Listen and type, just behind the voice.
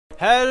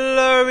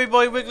Hello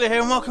everybody, Wiggler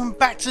here and welcome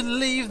back to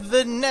Leave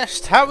the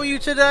Nest. How are you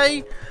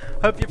today?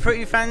 Hope you're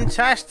pretty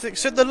fantastic.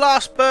 So the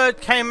last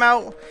bird came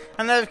out,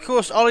 and then of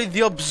course Olly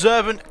the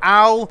observant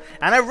owl,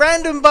 and a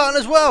random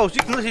button as well. So you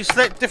can literally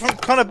select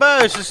different kind of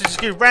birds, just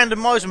go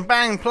randomise and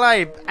bang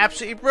play.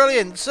 Absolutely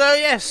brilliant. So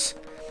yes,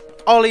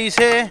 Olly's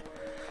here.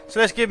 So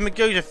let's give him a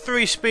go. He's a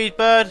 3-speed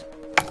bird.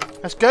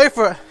 Let's go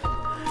for it.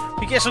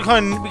 We get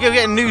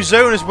a new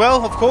zone as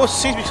well, of course. It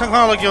seems to be some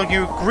kind of like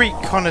your Greek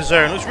kind of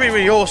zone. It looks really,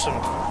 really awesome.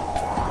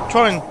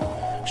 Try and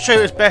show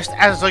it as best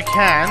as I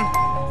can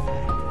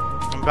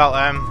about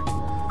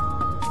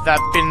that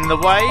being in the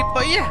way,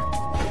 but yeah,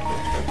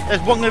 there's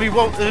gonna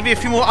be a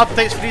few more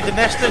updates for Leave the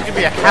Nest. There's gonna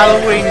be a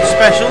Halloween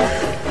special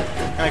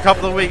in a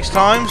couple of weeks'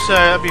 time, so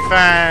that'd be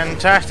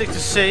fantastic to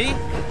see. I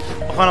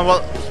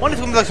wonder if it's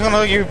gonna be like some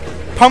kind of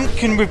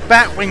pumpkin with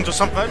bat wings or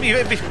something. Would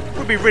be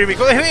really, really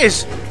cool. Here it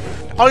is,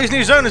 Olly's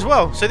new zone as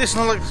well. So this is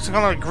not like some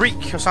kind of like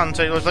Greek or something.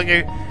 So it's like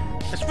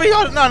it's really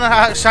I don't know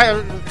how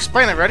to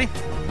explain it really.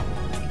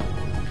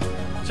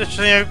 Just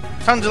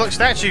tons of like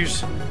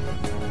statues.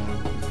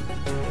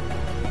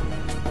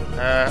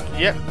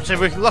 Yep. So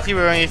luckily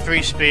we're only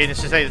 3-speed.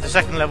 This is the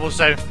second level,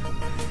 so we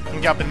can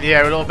get up in the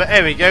air a little bit.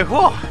 There we go.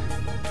 Whoa.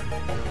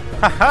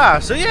 Haha.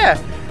 So yeah,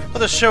 got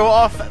to show it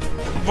off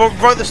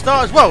right at the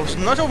start as well. So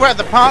not all we're at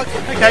the park.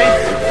 Okay.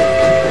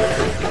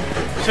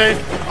 So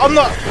I'm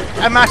not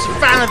a massive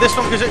fan of this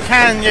one because it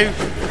can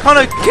kind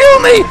of kill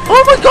me.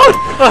 Oh my god!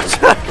 I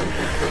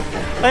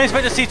didn't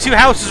expect to see 2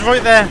 houses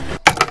right there.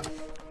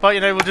 But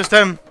we'll just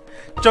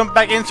jump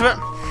back into it.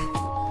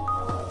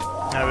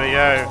 There we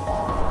go.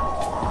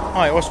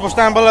 Alright, what's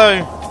down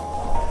below?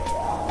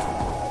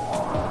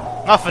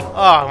 Nothing.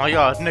 Oh my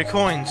god, no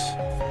coins.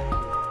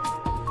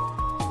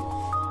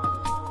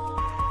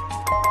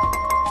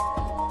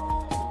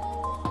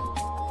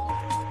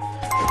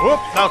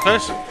 Whoop, that was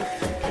close.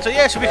 So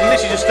yeah, so we can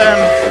literally just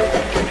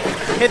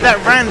hit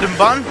that random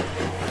button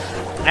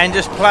and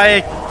just play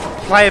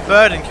a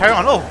bird and carry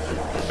on. Oh,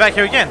 back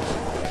here again.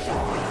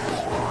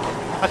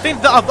 I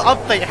think the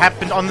update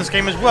happened on this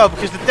game as well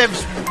because the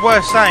devs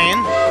were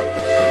saying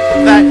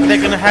that they're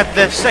going to have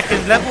their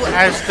second level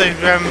as the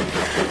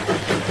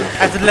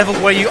level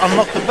where you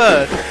unlock the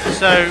bird.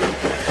 So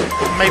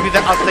maybe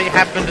that update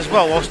happened as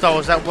well whilst I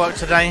was at work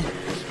today.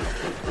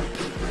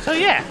 So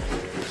yeah,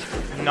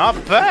 not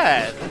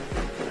bad.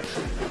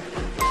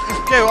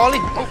 Let's go, Olly.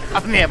 Oh,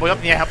 up in the air, boy, up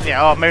in the air, up in the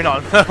air. Oh, maybe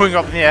not. We're going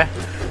up in the air.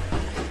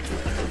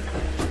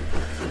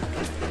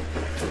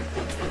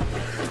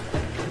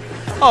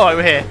 Alright,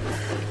 we're here.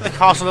 The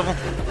castle level.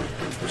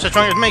 So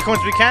trying to get as many coins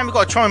as we can. We've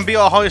got to try and beat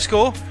our high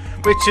score,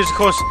 which is of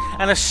course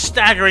a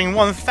staggering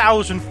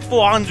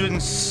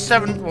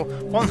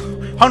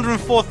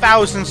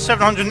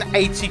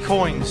 104,780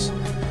 coins.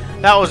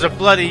 That was a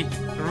bloody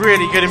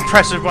really good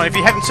impressive run. If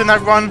you haven't seen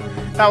that run,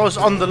 that was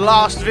on the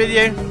last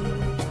video,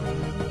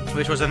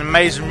 which was an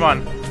amazing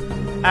run.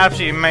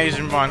 Absolutely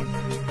amazing run.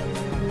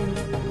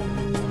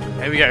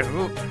 There we go.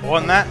 Ooh,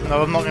 won that.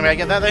 No, I'm not going to be able to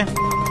get that though.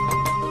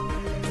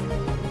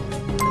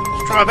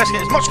 Try our best to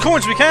get as much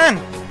coins as we can.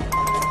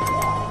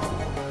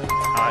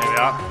 Oh, here we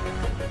are.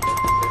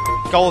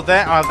 Gold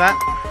there, I have that.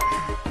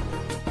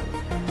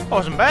 That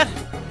wasn't bad.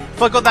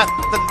 If I got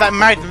that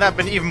magnet, that'd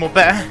been even more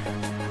better.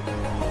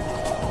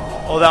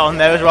 All that on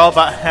there as well,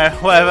 but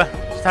whatever.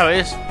 That's how it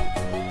is.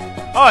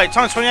 Alright,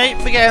 times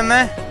 28, we get in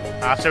there.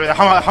 So the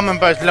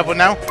hummingbird's level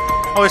now.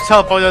 I always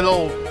tell by the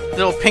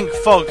little pink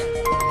fog.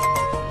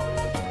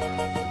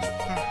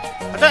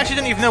 I actually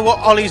didn't even know what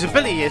Olly's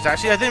ability is,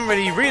 actually. I didn't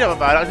really read up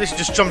about it. I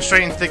just jumped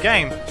straight into the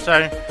game. So,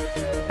 I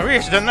really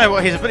actually don't know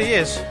what his ability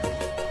is.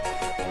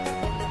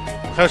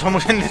 So, it's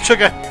almost in the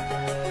trigger.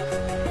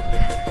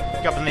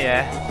 Get up in the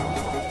air.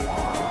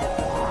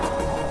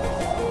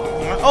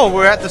 Oh,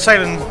 we're at the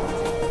sailing.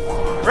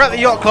 We're at the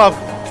yacht club.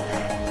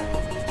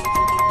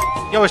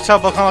 You always tell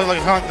by kind of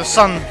like the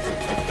sun.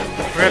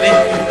 Really?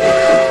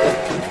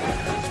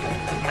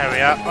 There we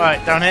are.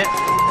 Right, down here.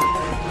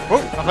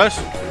 Oh, not close.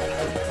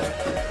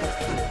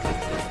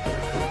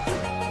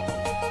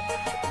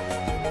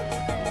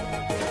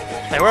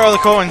 Hey, where are all the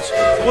coins?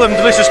 All them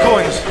delicious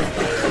coins.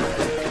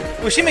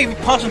 We seem to be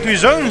passing through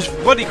zones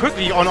really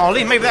quickly on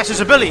Olly. Maybe that's his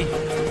ability.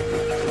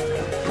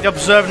 The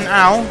observant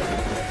owl.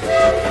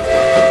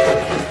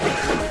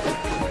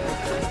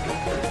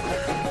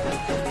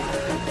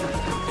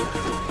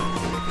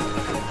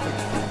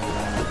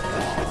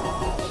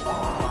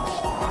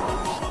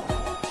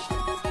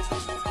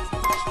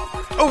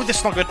 Oh, this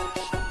is not good.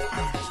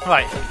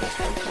 Right.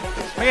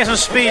 I get some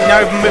speed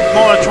now, even with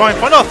more to try and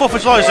find. Oh, 4th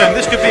of July zone.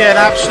 This could be an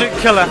absolute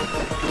killer.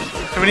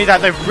 So we need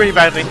that though really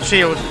badly.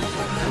 Shield.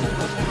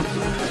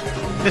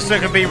 This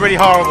thing could be really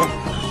horrible.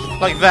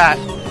 Like that.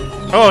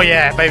 Oh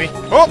yeah, baby.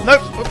 Oh,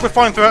 nope. We're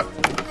flying through it.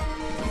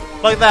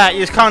 Like that.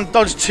 You just can't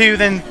dodge 2,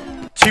 then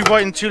 2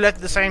 right and 2 left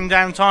at the same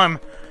damn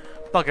time.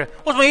 Bugger.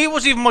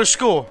 What's even my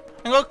score?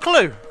 I ain't got a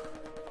clue.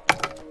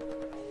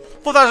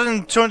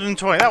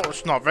 4,220. That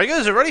was not very good,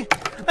 is it really?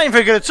 That ain't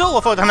very good at all. I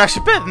thought I'd done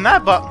actually better than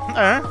that, but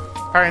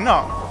apparently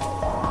not.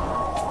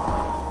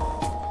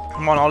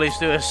 Come on, Olly, let's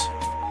do this.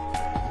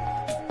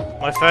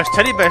 My first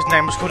teddy bear's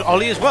name was called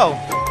Ollie as well.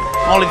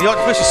 Ollie the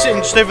octopus is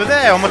sitting just over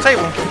there on my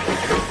table.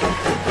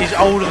 He's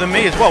older than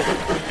me as well.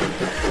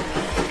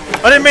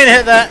 I didn't mean to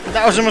hit that.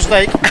 That was a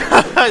mistake.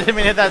 I didn't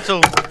mean to hit that at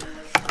all.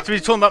 So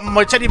he's talking about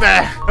my teddy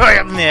bear. Right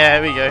up in the air.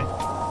 There we go.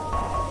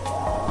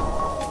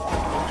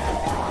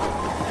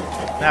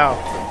 Now,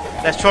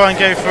 let's try and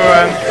go for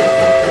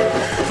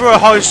a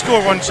high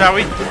score run, shall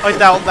we? I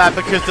doubt that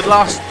because the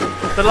last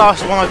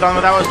one I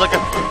done, that was like a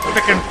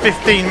freaking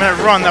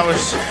 15-minute run. That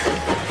was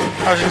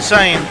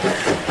insane.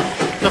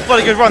 It was a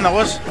bloody good run that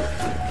was.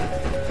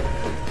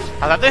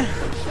 How'd that do?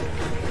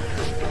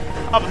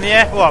 Up in the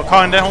air. Well,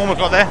 kinda. Almost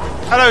got there.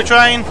 Hello,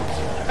 train.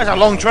 That's a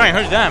long train.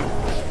 Holy damn.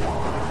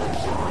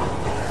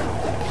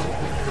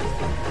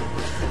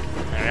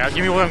 There we go.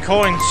 Give me all them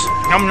coins.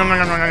 Yum yum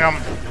yum yum yum.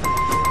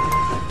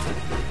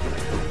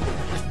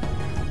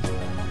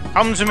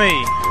 Come to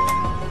me.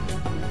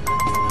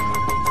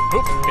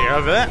 Oop, here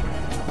over there.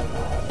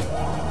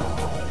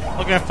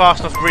 Not going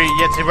fast enough really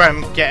yet to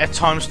get a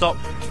time stop.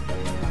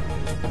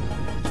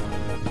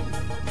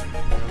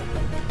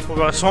 We've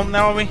got a swamp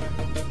now, are we?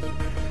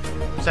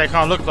 So it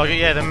can't look like it,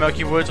 yeah, the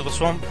murky woods of the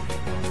swamp.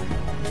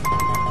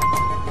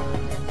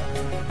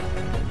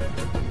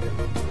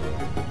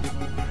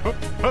 Oop,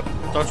 oop,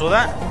 dodge all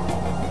that.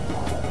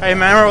 Hey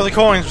man, where are all the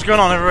coins? What's going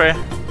on over here?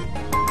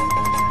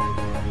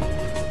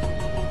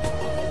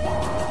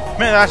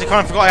 I actually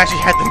kind of forgot I actually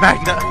had the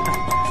magnet.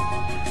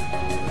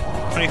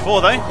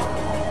 24 though.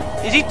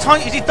 Is he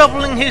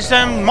doubling his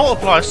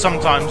multipliers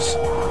sometimes?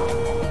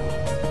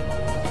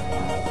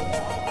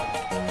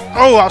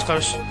 Oh, that was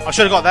close. I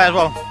should have got that as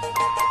well.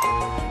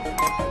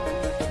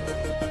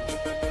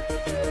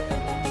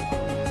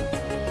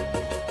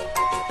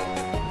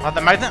 Had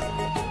the magnet.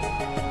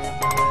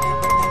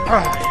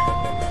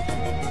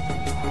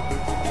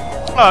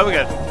 Oh, we're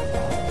good.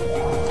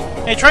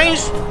 Any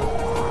trains?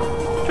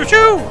 Choo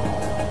choo!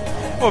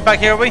 Oh, we're back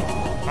here, are we?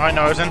 Alright,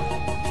 no, I was in.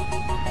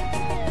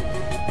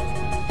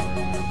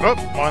 Oh,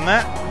 more on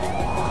that.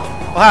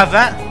 I'll have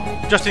that,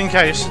 just in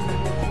case.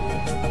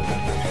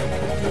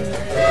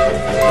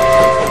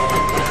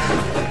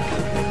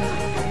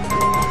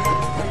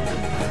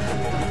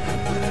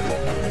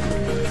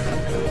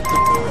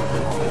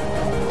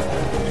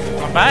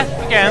 Not bad,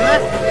 we're getting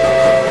there.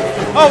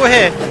 Oh, we're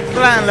here, the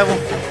land level.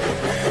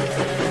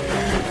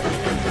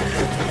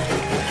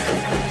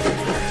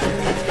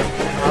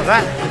 Have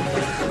that.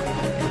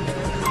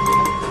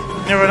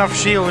 Near enough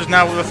shields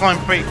now, we're flying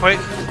pretty quick.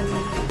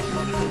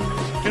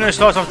 You know, it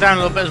starts off down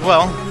a little bit as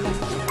well.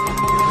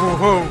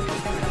 Woohoo!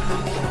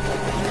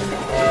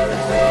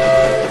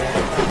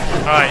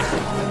 Alright.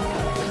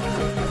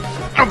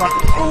 Come on!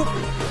 Oh!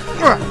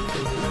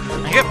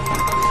 Thank you!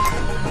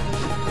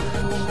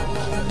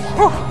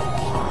 Whew.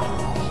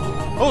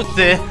 Oh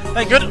dear!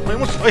 Thank good!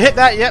 I hit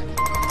that, yep!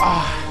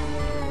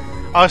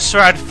 Oh. I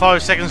swear I had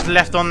 5 seconds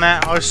left on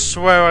that. I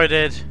swear I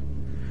did.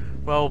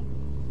 Well,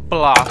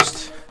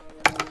 blast.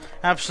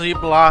 Absolute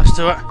blast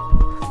to it.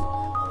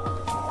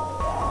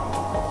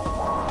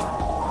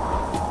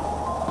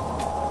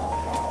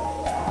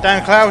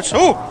 Damn clouds.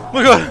 Oh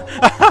my god.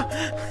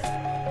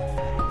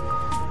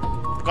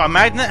 Got a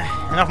magnet.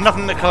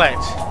 Nothing to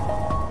collect.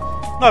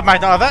 Not a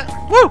magnet like that.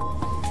 Woo!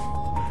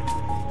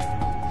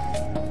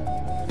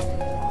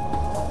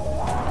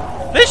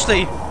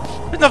 Literally,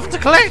 there's nothing to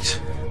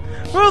collect.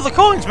 Where are all the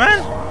coins,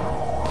 man?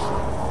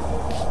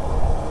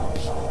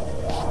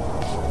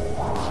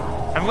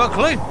 Haven't got a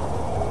clue.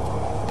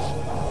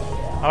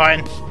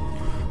 Alright.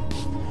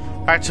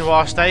 Back to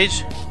our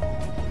stage.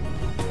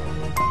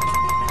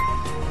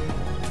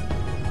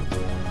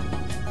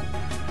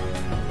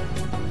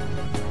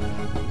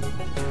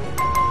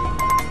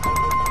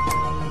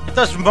 It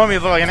does remind me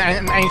of like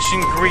an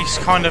ancient Greece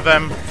kind of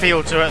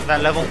feel to it,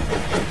 that level.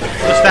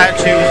 The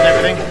statues and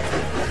everything.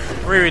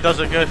 Really does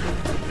look good.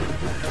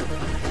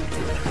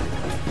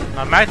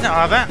 A magnet,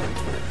 I'll have that.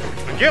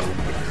 Thank you.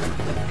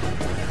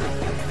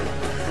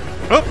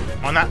 Oh,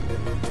 on that.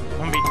 I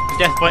won't be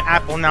death by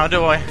apple now,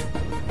 do I?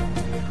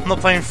 I'm not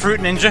playing Fruit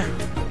Ninja.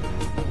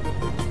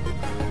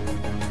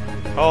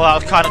 Oh, that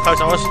was kind of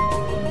close, I was.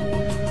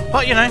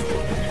 But, you know.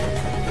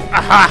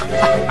 Aha!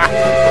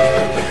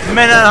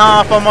 Minute and a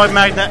half on my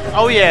magnet.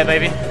 Oh yeah,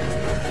 baby.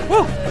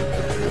 Woo!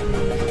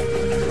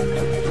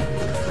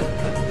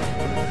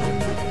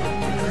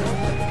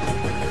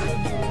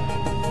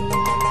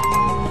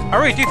 I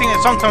really do think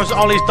that sometimes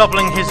Ollie's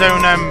doubling his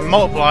own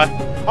multiplier.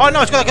 Oh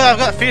no, I've got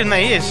a feeling that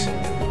he is.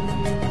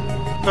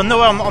 But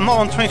no, I'm not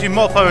on 22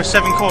 multiplier with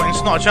 7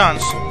 coins. Not a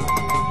chance.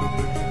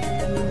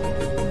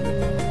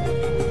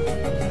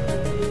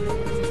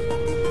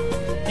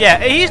 Yeah,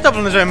 he's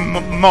doubling his own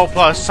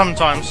multipliers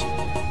sometimes.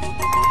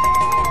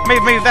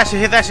 Maybe that's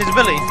his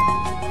ability.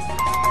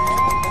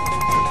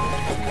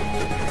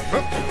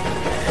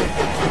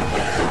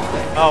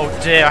 Oh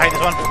dear, I hate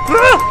this one.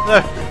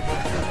 No.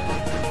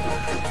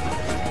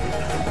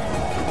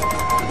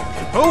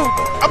 Oh,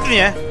 up in the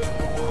air.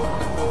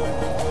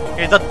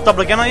 Okay,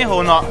 double again, are you,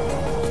 or not?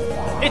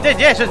 It did,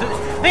 yes. Yeah, so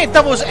I think it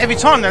doubles every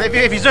time then.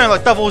 If he's doing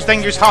like doubles,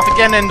 then goes half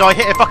again, and I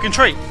hit a fucking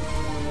tree.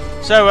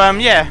 So,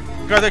 yeah.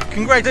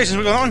 Congratulations,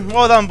 we got on.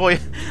 Well done, boy.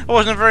 It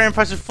wasn't a very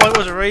impressive fight,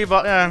 was it, really?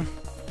 But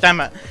damn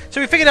it.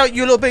 So we figured out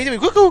you a little bit,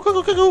 didn't we?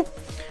 Cuckoo.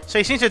 So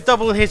he seems to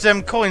double his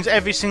coins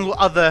every single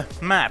other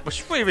map,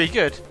 which is really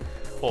good.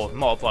 Or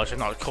multipliers,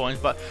 not coins,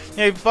 but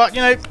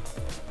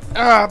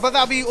but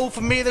that'll be all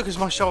for me though, because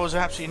my shoulders are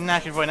absolutely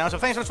knackered right now. So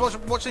thanks so much for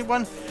watching,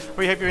 everyone.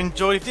 Really hope you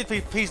enjoyed. If you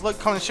did, please like,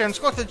 comment, share, and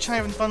subscribe to the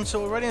channel if you haven't done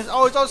so already. And as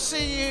always, I'll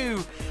see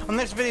you on the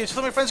next video.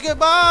 So, my friends,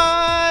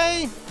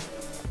 goodbye.